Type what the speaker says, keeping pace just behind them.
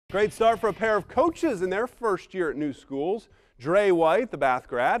Great start for a pair of coaches in their first year at new schools. Dre White, the Bath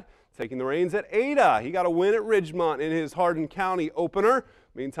grad, taking the reins at Ada. He got a win at Ridgemont in his Hardin County opener.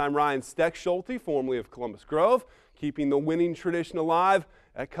 Meantime, Ryan Steckschulte, formerly of Columbus Grove, keeping the winning tradition alive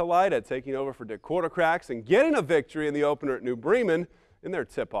at Kalida, taking over for Dick Quartercracks and getting a victory in the opener at New Bremen in their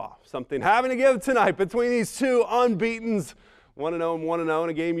tip-off. Something having to give tonight between these two unbeatens, 1-0 and 1-0 in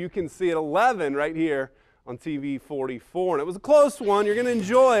a game you can see at 11 right here on TV 44. And it was a close one. You're going to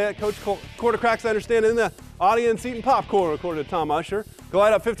enjoy it. Coach Quartercracks, I understand, in the audience eating popcorn, according to Tom Usher.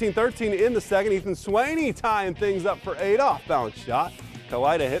 Kalida up 15-13 in the second. Ethan Swaney tying things up for 8 off-balance shot.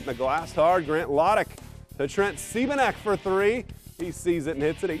 Kalida hitting the glass hard. Grant Loddick to Trent Siebenek for 3. He sees it and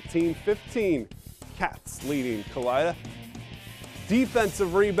hits it 18-15. Cats leading Kalida.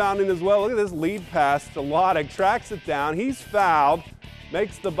 Defensive rebounding as well. Look at this lead pass to Loddick. Tracks it down. He's fouled.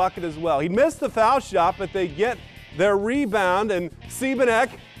 Makes the bucket as well. He missed the foul shot, but they get their rebound, and Siebenek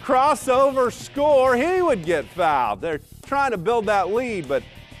crossover score. He would get fouled. They're trying to build that lead, but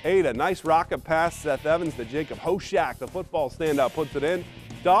Ada, nice rocket pass. Seth Evans to Jacob Hoshak, the football standout, puts it in.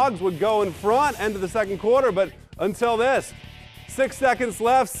 Dogs would go in front end of the second quarter, but until this, 6 seconds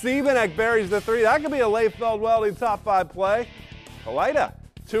left. Siebenek buries the 3. That could be a Layfeld Welding top 5 play. Kalida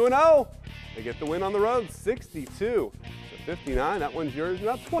 2-0. They get the win on the road, 62-59. That one's yours.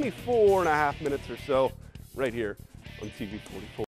 About 24 and a half minutes or so right here on TV 44.